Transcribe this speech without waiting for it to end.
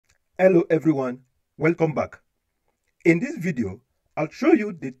Hello everyone, welcome back. In this video, I'll show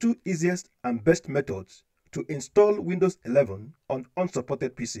you the two easiest and best methods to install Windows 11 on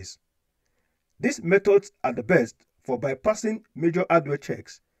unsupported PCs. These methods are the best for bypassing major hardware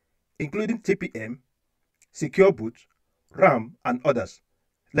checks, including TPM, secure boot, RAM, and others.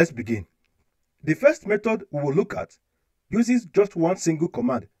 Let's begin. The first method we will look at uses just one single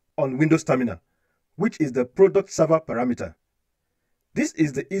command on Windows Terminal, which is the product server parameter. This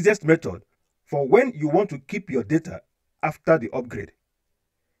is the easiest method for when you want to keep your data after the upgrade.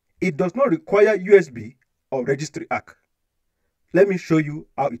 It does not require USB or registry hack. Let me show you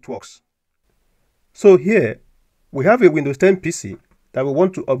how it works. So here, we have a Windows 10 PC that we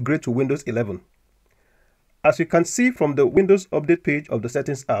want to upgrade to Windows 11. As you can see from the Windows Update page of the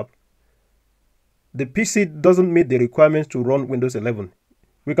Settings app, the PC doesn't meet the requirements to run Windows 11.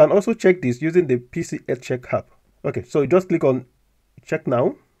 We can also check this using the PC Health Check app. Okay, so you just click on Check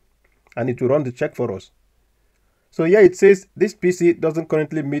Now, and it will run the check for us. So here it says this PC doesn't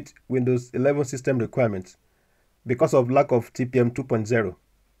currently meet Windows 11 system requirements because of lack of TPM 2.0.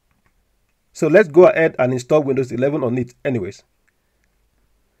 So let's go ahead and install Windows 11 on it anyways.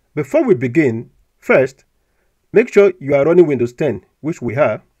 Before we begin, first, make sure you are running Windows 10, which we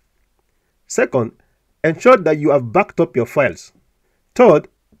are. Second, ensure that you have backed up your files. Third,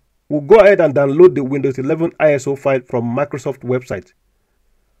 we'll go ahead and download the Windows 11 ISO file from Microsoft website.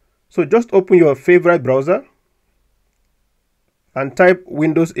 So just open your favorite browser and type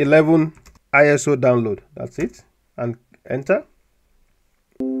Windows 11 ISO download. That's it, and enter.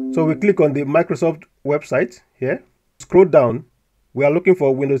 So we click on the Microsoft website here. Scroll down. We are looking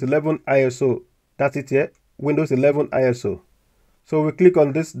for Windows 11 ISO. That's it here, Windows 11 ISO. So we click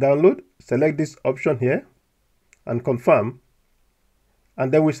on this download, select this option here and confirm.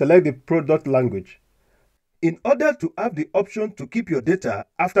 And then we select the product language. In order to have the option to keep your data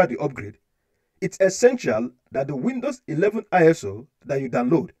after the upgrade, it's essential that the Windows 11 ISO that you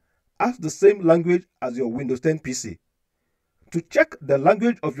download has the same language as your Windows 10 PC. To check the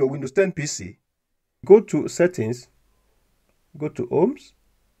language of your Windows 10 PC, go to Settings, go to Homes,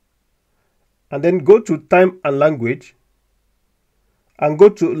 and then go to Time and Language, and go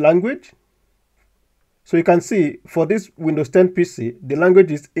to Language. So you can see for this Windows 10 PC, the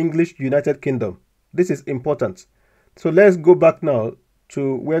language is English United Kingdom. This is important. So let's go back now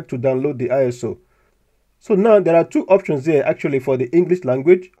to where to download the ISO. So now there are two options here actually for the English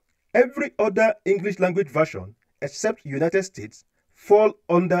language. Every other English language version except United States fall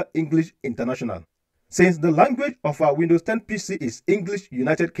under English International. Since the language of our Windows 10 PC is English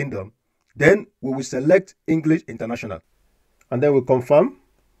United Kingdom, then we will select English International. And then we confirm.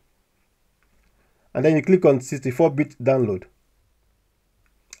 And then you click on 64-bit download.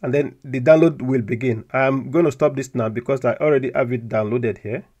 And then the download will begin. I'm going to stop this now because I already have it downloaded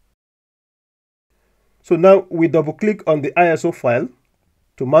here. So now we double click on the ISO file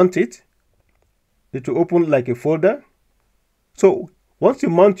to mount it. It will open like a folder. So once you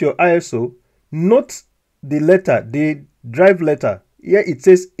mount your ISO, note the letter, the drive letter. Here it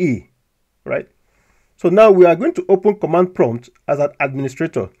says E, right? So now we are going to open command prompt as an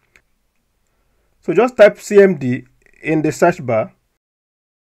administrator. So just type CMD in the search bar,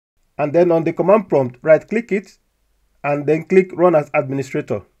 and then on the command prompt, right click it, and then click Run as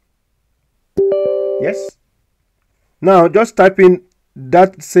Administrator. Yes. Now just type in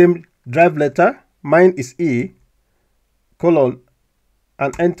that same drive letter, mine is E, colon,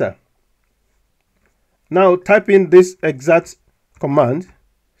 and enter. Now type in this exact command,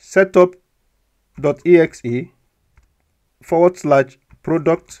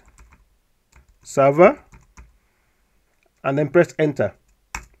 setup.exe/product server, and then press enter.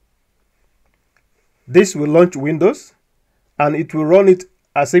 This will launch Windows and it will run it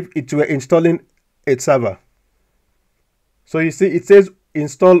as if it were installing a server. So you see it says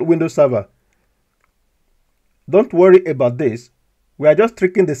install Windows Server. Don't worry about this. We are just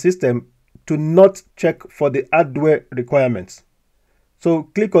tricking the system to not check for the hardware requirements. So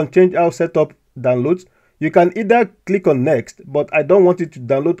click on change how setup downloads. You can either click on next, but I don't want it to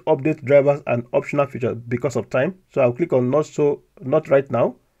download update drivers and optional features because of time. So I'll click on not right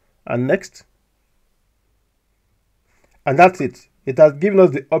now, and next. And that's it. It has given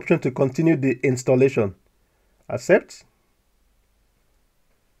us the option to continue the installation. Accept.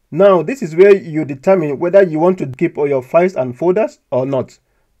 Now this is where you determine whether you want to keep all your files and folders or not.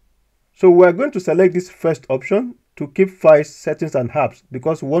 So we're going to select this first option to keep files, settings, and apps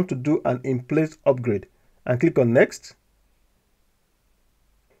because we want to do an in-place upgrade. And click on next.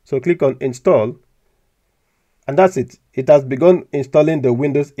 So click on install, and that's it. It has begun installing the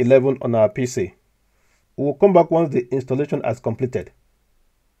Windows 11 on our PC. We'll come back once the installation has completed.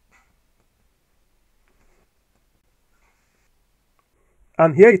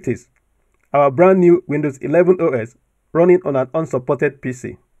 And here it is, our brand new Windows 11 OS running on an unsupported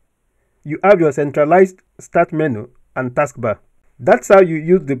PC. You have your centralized start menu and taskbar. That's how you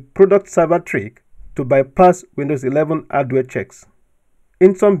use the product server trick to bypass Windows 11 hardware checks.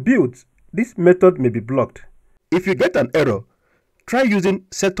 In some builds, this method may be blocked. If you get an error, try using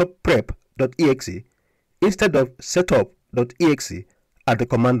setupprep.exe instead of setup.exe at the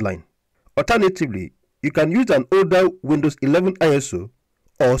command line. Alternatively, you can use an older Windows 11 ISO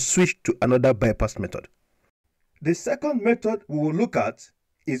or switch to another bypass method. The second method we will look at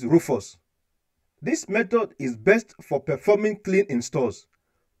is rufus. This method is best for performing clean installs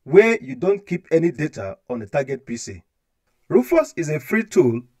where you don't keep any data on the target PC. Rufus is a free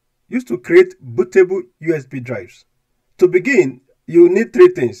tool used to create bootable USB drives. To begin, you will need three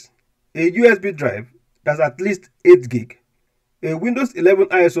things: a USB drive that's at least 8 gig, a Windows 11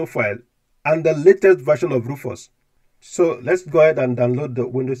 ISO file, and the latest version of Rufus. So let's go ahead and download the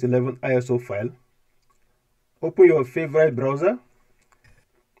Windows 11 ISO file. Open your favorite browser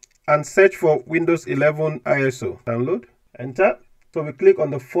and search for Windows 11 ISO. Download, enter. So we click on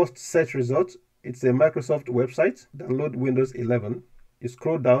the first search result. It's a Microsoft website. Download Windows 11. You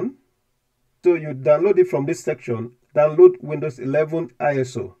scroll down. So you download it from this section. Download Windows 11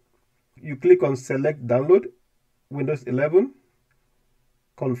 ISO. You click on select download Windows 11.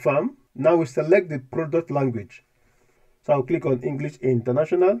 Confirm. Now we select the product language. So I'll click on English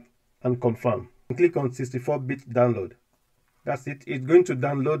International and confirm. Click on 64-bit download. That's it. It's going to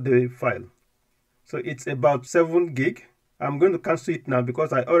download the file. So it's about 7 gig. I'm going to cancel it now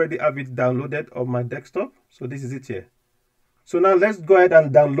because I already have it downloaded on my desktop. So this is it here. So now let's go ahead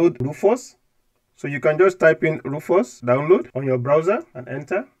and download Rufus. So you can just type in Rufus download on your browser and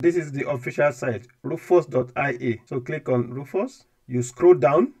enter. This is the official site, rufus.ie. So click on Rufus. You scroll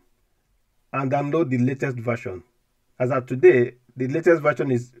down and download the latest version. As of today, the latest version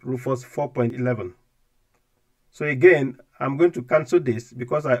is Rufus 4.11. So again, I'm going to cancel this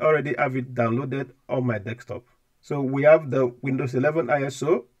because I already have it downloaded on my desktop. So we have the Windows 11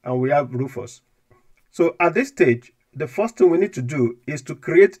 ISO and we have Rufus. So at this stage, the first thing we need to do is to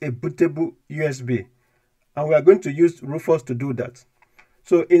create a bootable USB. And we are going to use Rufus to do that.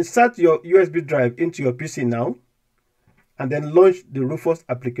 So insert your USB drive into your PC now and then launch the Rufus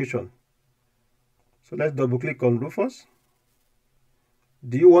application. So let's double click on Rufus.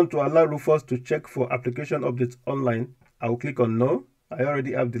 Do you want to allow Rufus to check for application updates online? I will click on no. I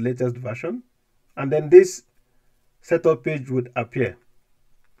already have the latest version. And then this setup page would appear.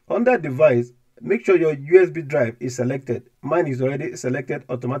 Under device, make sure your USB drive is selected. Mine is already selected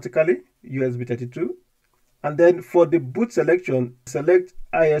automatically, USB 32. And then for the boot selection, select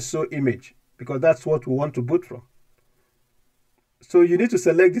ISO image because that's what we want to boot from. So you need to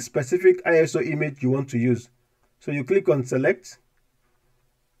select the specific ISO image you want to use. So you click on select.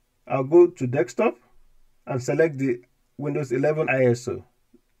 I'll go to desktop and select the Windows 11 ISO.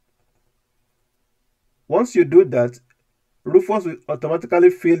 Once you do that, Rufus will automatically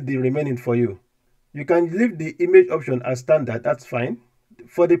fill the remaining for you. You can leave the image option as standard, that's fine.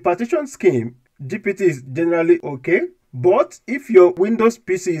 For the partition scheme, GPT is generally okay, but if your Windows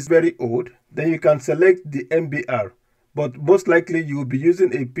PC is very old, then you can select the MBR. But most likely you will be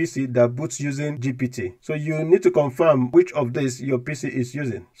using a PC that boots using GPT. So you need to confirm which of these your PC is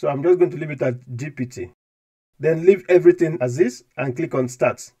using. So I'm just going to leave it at GPT. Then leave everything as is and click on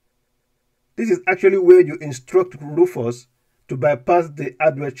Start. This is actually where you instruct Rufus to bypass the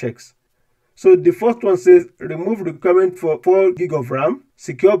hardware checks. So the first one says remove requirement for 4 GB of RAM,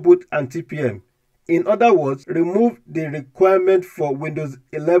 secure boot and TPM. In other words, remove the requirement for Windows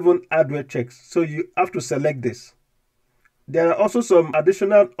 11 hardware checks. So you have to select this. There are also some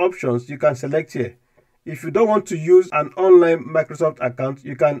additional options you can select here. If you don't want to use an online Microsoft account,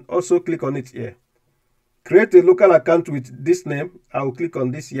 you can also click on it here. Create a local account with this name. I will click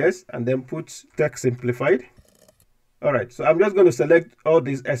on this yes and then put text simplified. Alright, so I'm just going to select all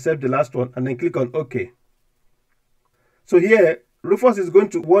these except the last one and then click on OK. So here, Rufus is going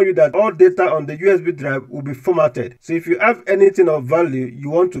to warn you that all data on the USB drive will be formatted. So if you have anything of value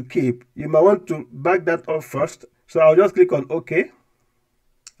you want to keep, you might want to back that up first. So I'll just click on OK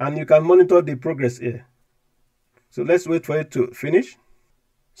and you can monitor the progress here. So let's wait for it to finish.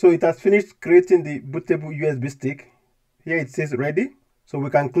 So it has finished creating the bootable USB stick. Here it says ready. So we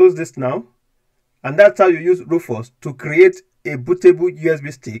can close this now. And that's how you use Rufus to create a bootable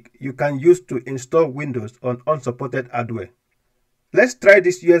USB stick you can use to install Windows on unsupported hardware. Let's try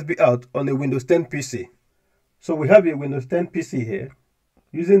this USB out on a Windows 10 PC. So we have a Windows 10 PC here.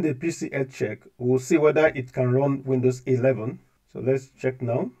 Using the PC health check, we'll see whether it can run Windows 11. So let's check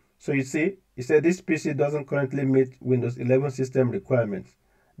now. So you see, it said this PC doesn't currently meet Windows 11 system requirements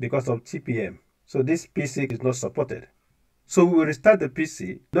because of TPM. So this PC is not supported. So we will restart the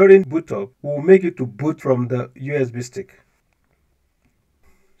PC. During boot up, we will make it to boot from the USB stick.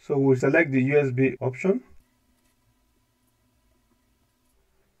 So we'll select the USB option.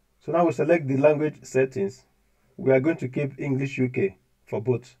 So now we select the language settings. We are going to keep English UK for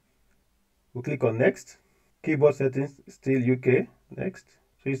both. We'll click on next. Keyboard settings, still UK, next.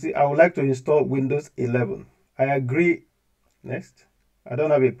 So you see, I would like to install Windows 11. I agree, next. I don't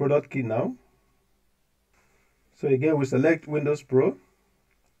have a product key now. So again, we select Windows Pro,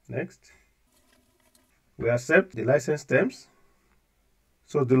 next. We accept the license terms.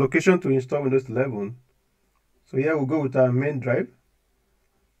 So the location to install Windows 11. So here we'll go with our main drive.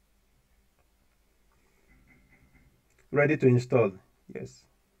 Ready to install, yes.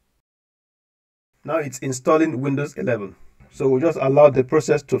 Now it's installing Windows 11. So we'll just allow the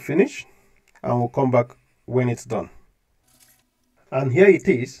process to finish and we'll come back when it's done. And here it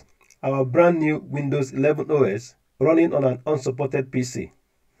is, our brand new Windows 11 OS running on an unsupported PC.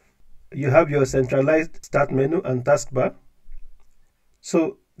 You have your centralized start menu and taskbar.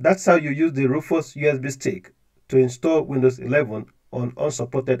 So that's how you use the Rufus USB stick to install Windows 11 on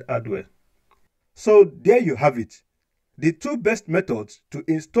unsupported hardware. So there you have it. The two best methods to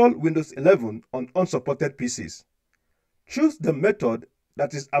install Windows 11 on unsupported PCs. Choose the method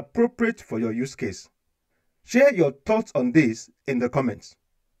that is appropriate for your use case. Share your thoughts on this in the comments.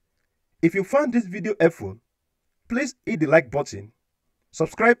 If you found this video helpful, please hit the like button,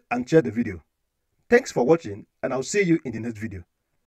 subscribe and share the video. Thanks for watching and I'll see you in the next video.